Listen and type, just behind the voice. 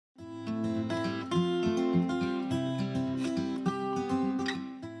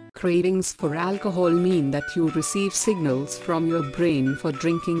Cravings for alcohol mean that you receive signals from your brain for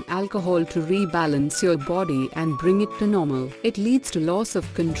drinking alcohol to rebalance your body and bring it to normal. It leads to loss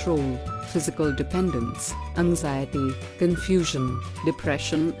of control, physical dependence, anxiety, confusion,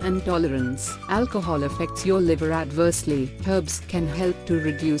 depression and tolerance. Alcohol affects your liver adversely. Herbs can help to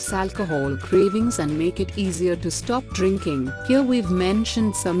reduce alcohol cravings and make it easier to stop drinking. Here we've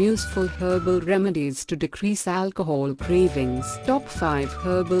mentioned some useful herbal remedies to decrease alcohol cravings. Top 5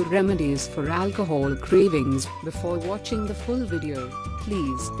 herbal remedies for alcohol cravings. Before watching the full video,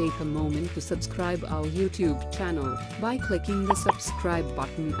 please take a moment to subscribe our YouTube channel by clicking the subscribe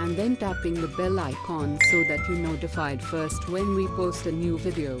button and then tapping the bell icon so that you're notified first when we post a new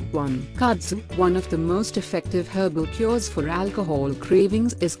video. 1. Kudzu. One of the most effective herbal cures for alcohol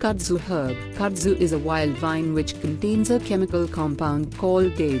cravings is Kudzu herb. Kudzu is a wild vine which contains a chemical compound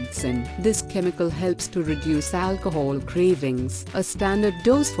called dandelion. This chemical helps to reduce alcohol cravings. A standard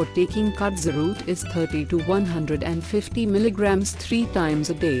dose for taking Kudzu root is 30 to 150 mg 3 times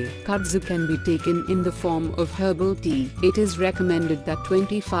a day. Kudzu can be taken in the form of herbal tea. It is recommended that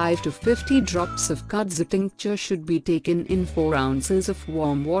 25 to 50 drops of Kudzu tincture should be taken in 4 ounces of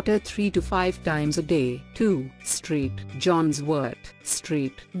warm water 3 to 5 times a day. 2. Street John's Wort.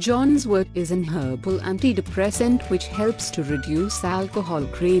 Street John's Wort is an herbal antidepressant which helps to reduce alcohol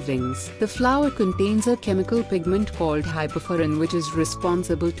cravings. The flower contains a chemical pigment called hyperforin which is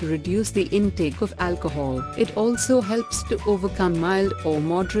responsible to reduce the intake of alcohol. It also helps to overcome mild or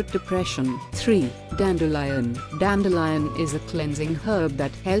moderate depression. 3. Dandelion. Dandelion is a cleansing herb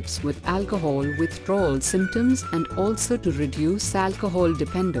that helps with alcohol withdrawal symptoms and also to reduce alcohol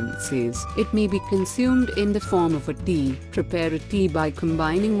dependencies. It may be consumed in the form of a tea. Prepare a tea by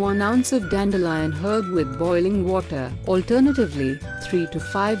combining 1 ounce of dandelion herb with boiling water. Alternatively, 3 to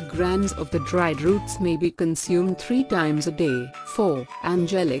 5 grams of the dried roots may be consumed 3 times a day. 4.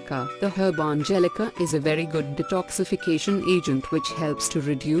 Angelica. The herb Angelica is a very good detoxification agent which helps to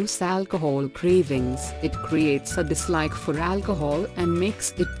reduce alcohol cravings. It creates a dislike for alcohol and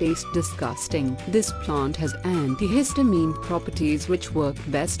makes it taste disgusting. This plant has antihistamine properties which work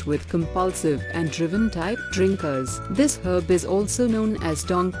best with compulsive and driven type drinkers. This herb is also known as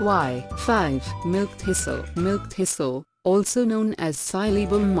dong quai. 5. Milk thistle. Milk thistle, also known as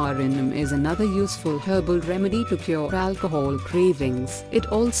Silybum marinum, is another useful herbal remedy to cure alcohol cravings. It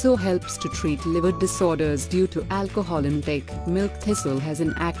also helps to treat liver disorders due to alcohol intake. Milk thistle has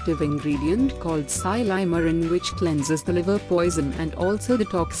an active ingredient called silymarin which cleanses the liver poison and also the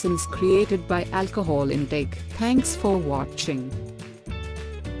toxins created by alcohol intake. Thanks for watching.